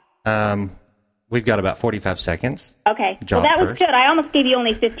 Yeah. We've got about 45 seconds. Okay. Well, that was good. I almost gave you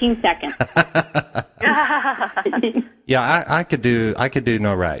only 15 seconds. Yeah, I could do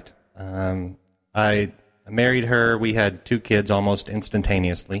no right. I married her. We had 2 kids almost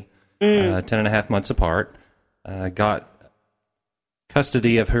instantaneously, 10.5 months apart. Got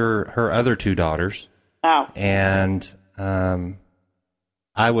custody of her other 2 daughters. Wow. And I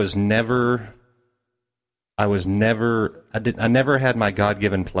never had my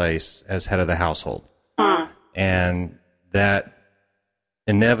God-given place as head of the household. And that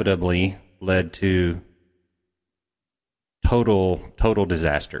inevitably led to total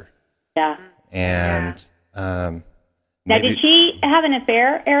disaster. Yeah. And now, did she have an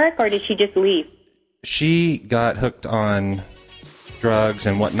affair, Eric, or did she just leave? She got hooked on drugs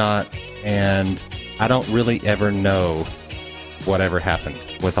and whatnot, and I don't really ever know whatever happened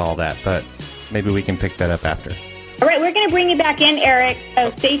with all that, but maybe we can pick that up after. All right, we're going to bring you back in, Eric,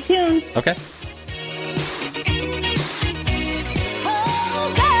 so stay tuned. Okay.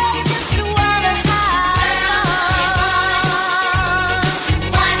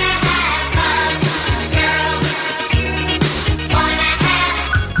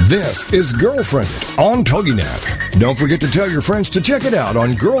 This is Girlfriended on TogiNet. Don't forget to tell your friends to check it out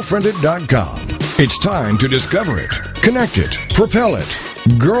on girlfriended.com. It's time to discover it, connect it, propel it,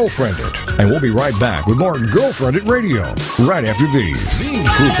 Girlfriended. And we'll be right back with more Girlfriended Radio right after these. Being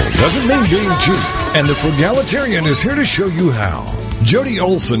frugal doesn't mean being cheap, and the Frugalitarian is here to show you how. Jody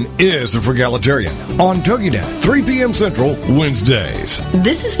Olson is the Frugalitarian on TogiNet, 3 p.m. Central, Wednesdays.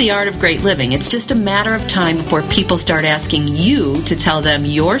 This is the art of great living. It's just a matter of time before people start asking you to tell them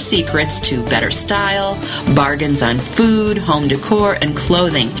your secrets to better style, bargains on food, home decor, and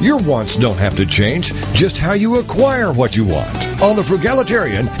clothing. Your wants don't have to change, just how you acquire what you want. On the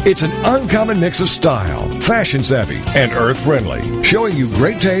Frugalitarian, it's an uncommon mix of style, fashion savvy, and earth-friendly, showing you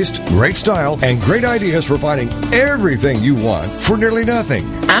great taste, great style, and great ideas for finding everything you want for nearly nothing.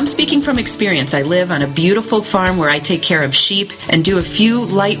 I'm speaking from experience. I live on a beautiful farm where I take care of sheep and do a few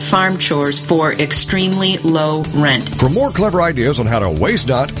light farm chores for extremely low rent. For more clever ideas on how to waste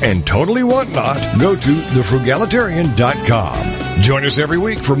not and totally want not, go to thefrugalitarian.com. Join us every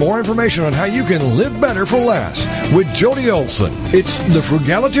week for more information on how you can live better for less with Jody Olson. It's The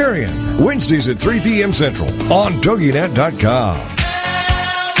Frugalitarian, Wednesdays at 3 p.m. Central on TogiNet.com.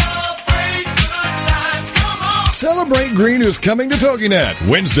 Celebrate Green is coming to TogiNet,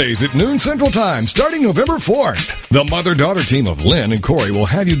 Wednesdays at noon Central Time, starting November 4th. The mother-daughter team of Lynn and Corey will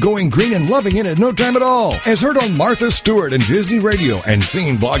have you going green and loving it at no time at all. As heard on Martha Stewart and Disney Radio and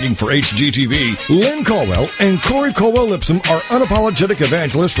seen blogging for HGTV, Lynn Colwell and Corey Colwell-Lipsome are unapologetic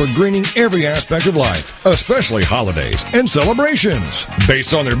evangelists for greening every aspect of life, especially holidays and celebrations.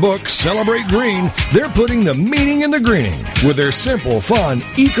 Based on their book, Celebrate Green, they're putting the meaning in the greening with their simple, fun,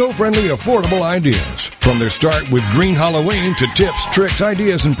 eco-friendly, affordable ideas. From their start with Green Halloween to tips, tricks,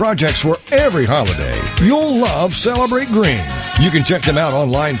 ideas, and projects for every holiday. You'll love Celebrate Green. You can check them out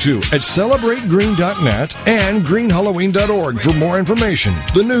online too at celebrategreen.net and greenhalloween.org for more information,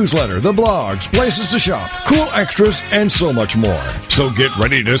 the newsletter, the blogs, places to shop, cool extras, and so much more. So get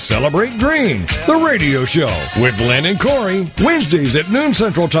ready to celebrate green, the radio show with Lynn and Corey, Wednesdays at noon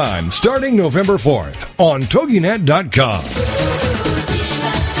Central Time, starting November 4th on TogiNet.com.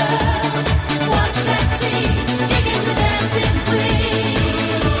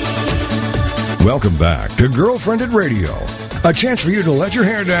 Welcome back to Girlfriended Radio, a chance for you to let your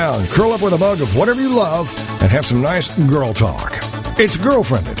hair down, curl up with a mug of whatever you love, and have some nice girl talk. It's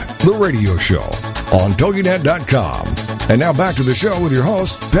Girlfriended, the radio show, on TogiNet.com. And now back to the show with your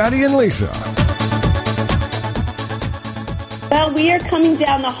hosts, Patty and Lisa. Well, we are coming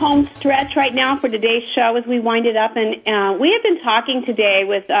down the home stretch right now for today's show as we wind it up. And we have been talking today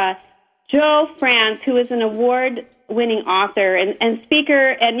with Joe Franz, who is an award-winning author and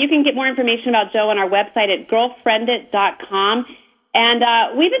speaker. And you can get more information about Joe on our website at girlfriended.com. And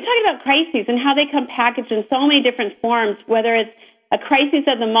we've been talking about crises and how they come packaged in so many different forms, whether it's a crisis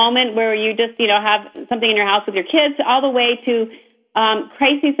at the moment where you just, have something in your house with your kids, all the way to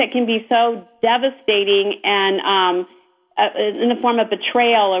crises that can be so devastating and in the form of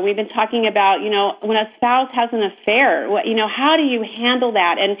betrayal. Or we've been talking about, when a spouse has an affair, how do you handle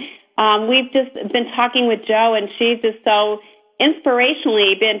that? And we've just been talking with Jo, and she's just so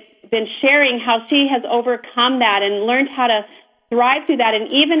inspirationally been sharing how she has overcome that and learned how to thrive through that.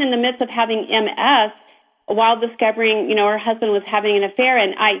 And even in the midst of having MS, while discovering, her husband was having an affair,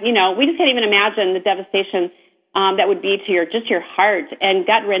 and we just can't even imagine the devastation that would be to your heart, and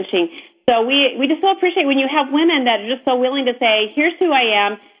gut wrenching. So we just so appreciate when you have women that are just so willing to say, here's who I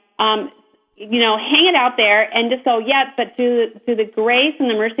am, hang it out there, and just go, but through the grace and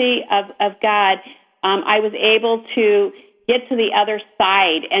the mercy of God, I was able to get to the other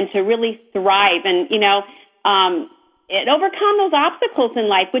side and to really thrive and, and overcome those obstacles in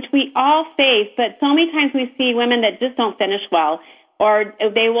life, which we all face. But so many times we see women that just don't finish well, or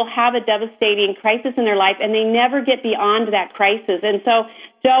they will have a devastating crisis in their life, and they never get beyond that crisis. And so,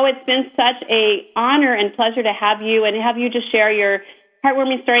 Jo, it's been such a honor and pleasure to have you and have you just share your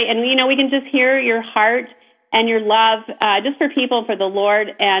heartwarming story. And, we can just hear your heart and your love just for people, for the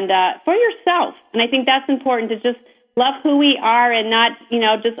Lord, and for yourself. And I think that's important, to just love who we are and not,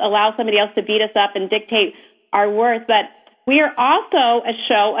 just allow somebody else to beat us up and dictate our worth. But we are also a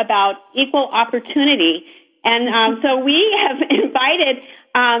show about equal opportunity. And so we have invited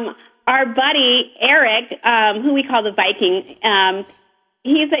our buddy, Eric, who we call the Viking.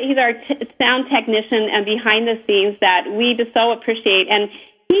 He's our sound technician and behind the scenes that we just so appreciate. And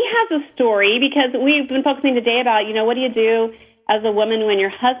he has a story, because we've been focusing today about, what do you do as a woman when your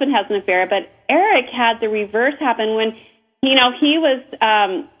husband has an affair? But Eric had the reverse happen when, he was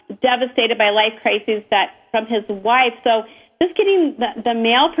devastated by life crises from his wife. So just getting the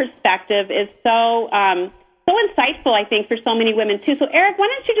male perspective is so insightful, I think, for so many women, too. So, Eric, why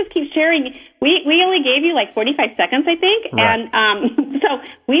don't you just keep sharing? We only gave you 45 seconds, I think. Right. And so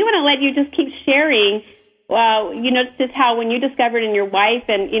we want to let you just keep sharing, just how when you discovered in your wife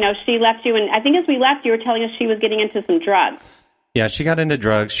and, she left you. And I think as we left, you were telling us she was getting into some drugs. Yeah, she got into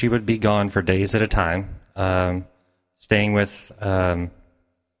drugs. She would be gone for days at a time, staying with her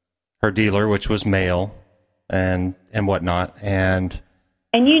dealer, which was male, and whatnot. And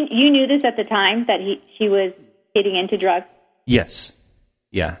you knew this at the time, that she was getting into drugs? Yes.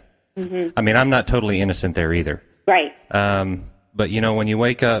 Yeah. Mm-hmm. I mean, I'm not totally innocent there either. Right. But when you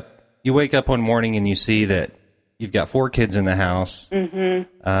wake up one morning and you see that you've got 4 kids in the house,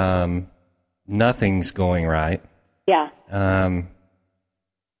 mm-hmm. Nothing's going right. Yeah.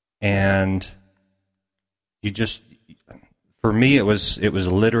 And you just, for me, it was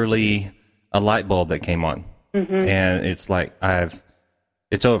literally a light bulb that came on. Mm-hmm. And it's like,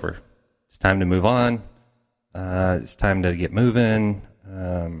 it's over. It's time to move on. It's time to get moving.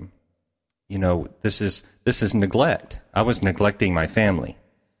 This is neglect. I was neglecting my family,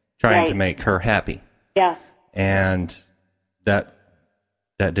 trying to make her happy. Yeah. And that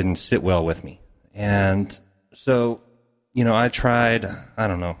didn't sit well with me. And so, I tried,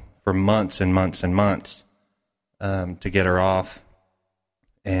 for months and months and months, to get her off,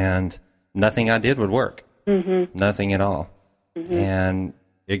 and nothing I did would work. Mm-hmm. Nothing at all. Mm-hmm. And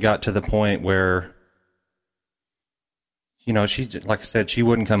it got to the point where, you know, she, like I said, she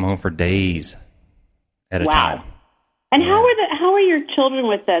wouldn't come home for days at a time. And how are your children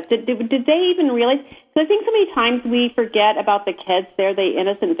with this? Did they even realize? Because I think so many times we forget about the kids. They're the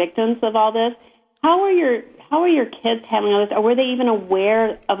innocent victims of all this. How are your kids handling all this? Or were they even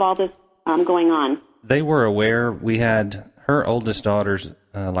aware of all this going on? They were aware. We had her oldest daughters,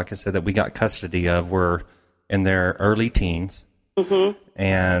 like I said, that we got custody of, were in their early teens. Mm-hmm.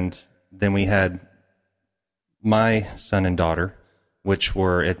 And then we had my son and daughter, which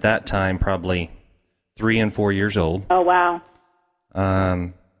were at that time probably 3 and 4 years old. Oh, wow.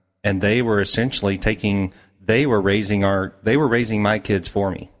 And they were essentially they were raising my kids for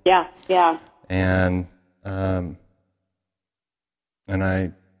me. Yeah, yeah. And I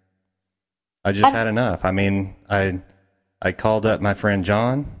just had enough. I mean, I called up my friend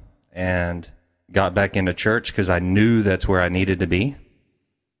John and got back into church because I knew that's where I needed to be.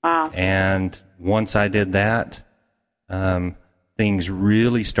 Wow. And once I did that, things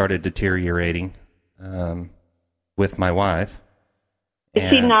really started deteriorating with my wife. Did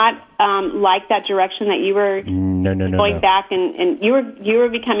she not like that direction that you were going back and you were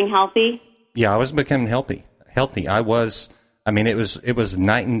becoming healthy? Yeah, I was becoming healthy. It was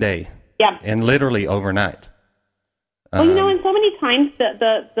night and day. Yeah. And literally overnight. Well, and so many times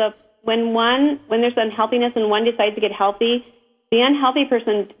when there's unhealthiness and one decides to get healthy, the unhealthy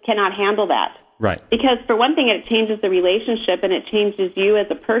person cannot handle that. Right. Because for one thing, it changes the relationship and it changes you as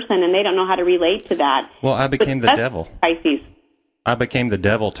a person, and they don't know how to relate to that. Well, I became the devil. Pisces. I became the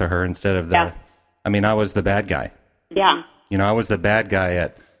devil to her instead of I was the bad guy. Yeah. I was the bad guy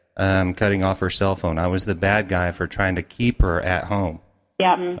at cutting off her cell phone. I was the bad guy for trying to keep her at home.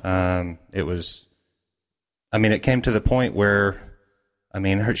 Yeah. It came to the point where,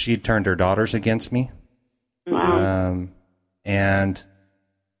 she turned her daughters against me. Wow. And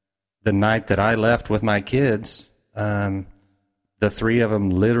the night that I left with my kids, the 3 of them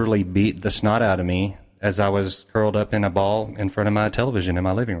literally beat the snot out of me as I was curled up in a ball in front of my television in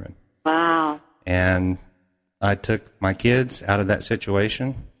my living room. Wow. And I took my kids out of that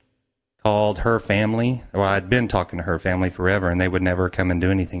situation, called her family. Well, I'd been talking to her family forever, and they would never come and do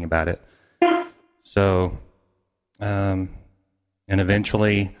anything about it. So, and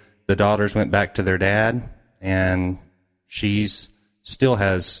eventually the daughters went back to their dad, and she's still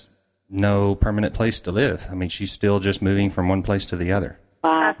has no permanent place to live. She's still just moving from one place to the other.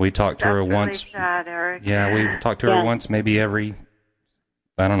 Wow. We talked to her once. Really sad, Eric. Yeah, we talked to her once, maybe every,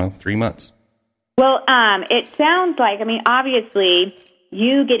 3 months. Well, it sounds like, obviously,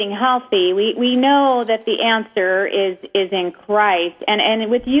 you getting healthy, we know that the answer is in Christ.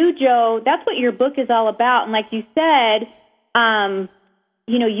 And with you, Joe, that's what your book is all about. And like you said,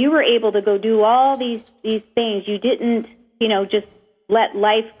 you were able to go do all these things. You didn't, just let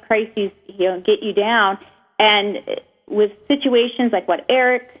life crises, get you down. And with situations like what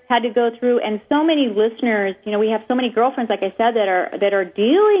Eric had to go through, and so many listeners, we have so many girlfriends, like I said, that are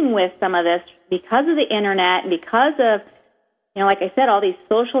dealing with some of this because of the internet and because of, like I said, all these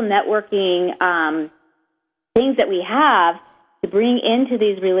social networking things that we have to bring into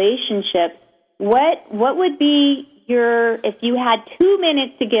these relationships. What would be if you had 2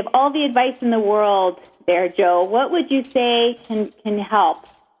 minutes to give all the advice in the world there, Joe, what would you say can help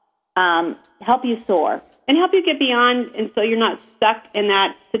you soar? And help you get beyond, and so you're not stuck in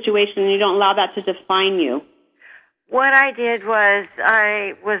that situation and you don't allow that to define you. What I did was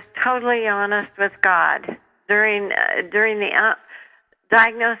I was totally honest with God during the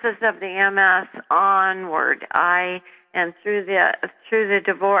diagnosis of the MS onward. And through the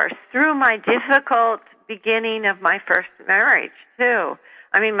divorce, through my difficult beginning of my first marriage too.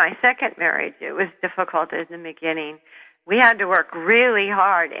 My second marriage, it was difficult in the beginning. We had to work really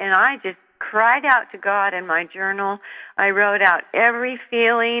hard, and I just cried out to God in my journal. I wrote out every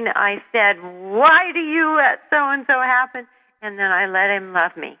feeling. I said, "Why do you let so-and-so happen?" And then I let him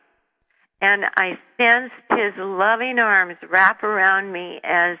love me. And I sensed his loving arms wrap around me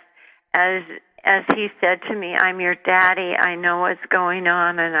as he said to me, "I'm your daddy. I know what's going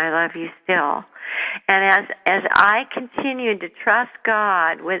on, and I love you still." And as I continued to trust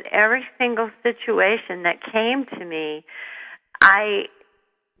God with every single situation that came to me, I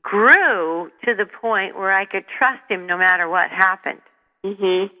grew to the point where I could trust him no matter what happened.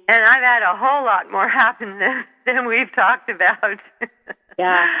 Mm-hmm. And I've had a whole lot more happen than we've talked about.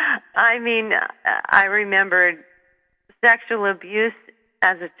 Yeah. I remembered sexual abuse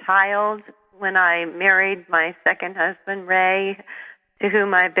as a child when I married my second husband, Ray, to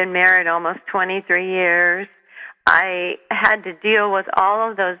whom I've been married almost 23 years. I had to deal with all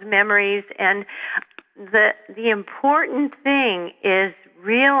of those memories, and the important thing is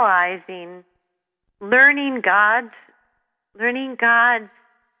realizing, learning God's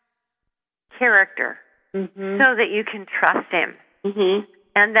character, so that you can trust Him. Mm-hmm.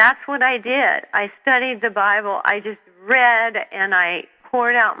 And that's what I did. I studied the Bible. I just read, and I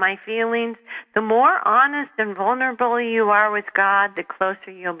poured out my feelings. The more honest and vulnerable you are with God, the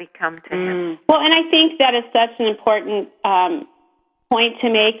closer you'll become to Him. Well, and I think that is such an important point to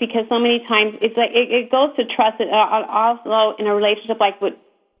make, because so many times it's like it goes to trust. Also, in a relationship like what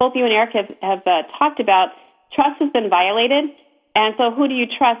both you and Eric have talked about, trust has been violated. And so who do you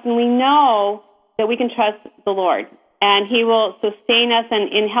trust? And we know that we can trust the Lord, and He will sustain us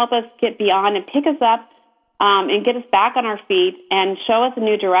and help us get beyond and pick us up and get us back on our feet and show us a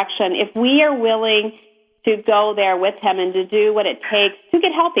new direction if we are willing to go there with Him and to do what it takes to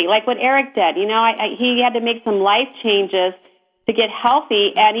get healthy, like what Eric did. You know, he had to make some life changes to get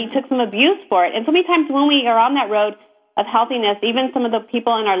healthy, and he took some abuse for it. And so many times when we are on that road of healthiness, even some of the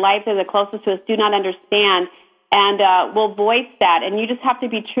people in our life that are the closest to us do not understand and will voice that. And you just have to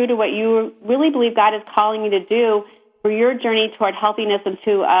be true to what you really believe God is calling you to do for your journey toward healthiness and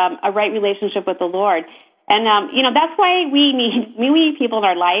to a right relationship with the Lord. And, that's why we need people in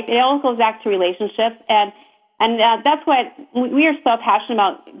our life. It all goes back to relationships. And that's what we are so passionate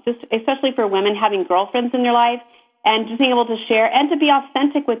about, just especially for women, having girlfriends in their life and just being able to share and to be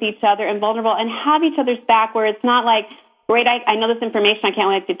authentic with each other and vulnerable and have each other's back, where it's not like, great, I know this information, I can't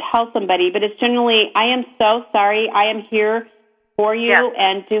wait to tell somebody, but it's generally, I am so sorry, I am here for you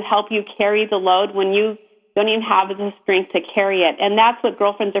and to help you carry the load when you don't even have the strength to carry it. And that's what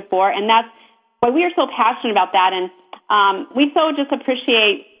girlfriends are for, and that's why we are so passionate about that. And we so just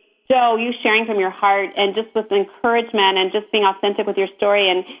appreciate, Joe, you sharing from your heart and just with encouragement and just being authentic with your story,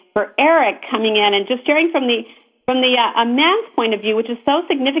 and for Eric coming in and just sharing from the a man's point of view, which is so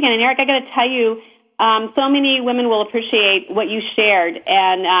significant. And Eric, I got to tell you, so many women will appreciate what you shared,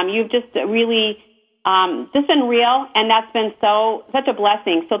 and you've just really just been real, and that's been such a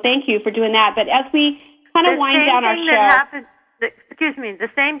blessing. So thank you for doing that. But as we kind of wind down our show, the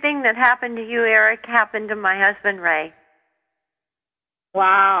same thing that happened to you, Eric, happened to my husband, Ray.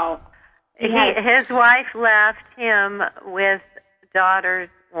 Wow. His wife left him with daughters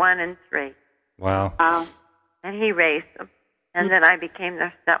 1 and 3. Wow. And he raised them, and then I became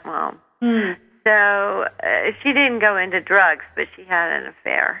their stepmom. So she didn't go into drugs, but she had an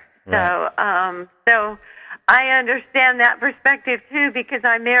affair. Right. So I understand that perspective too, because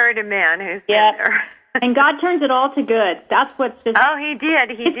I married a man who's been there. And God turns it all to good. That's what's just... Oh, He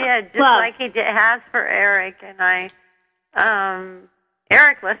did, just like He has for Eric. And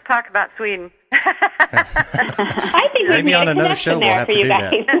Eric, let's talk about Sweden. I think maybe on another show we'll have to do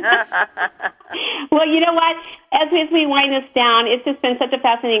that. Well, you know what? As we wind this down, it's just been such a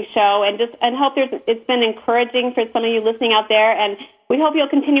fascinating show, and hope it's been encouraging for some of you listening out there. And we hope you'll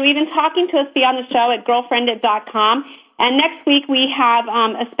continue even talking to us beyond the show at girlfriendit.com. And next week we have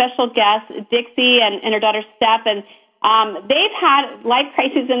a special guest, Dixie, and her daughter Steph, and they've had life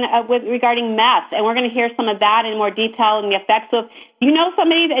crises regarding meth, and we're going to hear some of that in more detail and the effects. So if you know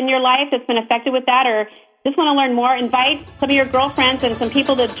somebody in your life that's been affected with that, or just want to learn more, invite some of your girlfriends and some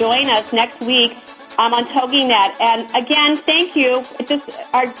people to join us next week on TogiNet. And again, thank you to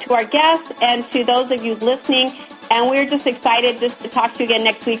our guests and to those of you listening. And we're just excited just to talk to you again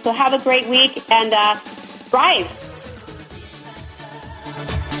next week. So have a great week and thrive.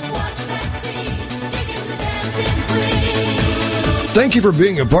 Thank you for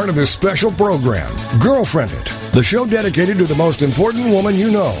being a part of this special program, Girlfriend It, the show dedicated to the most important woman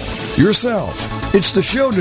you know, yourself. It's the show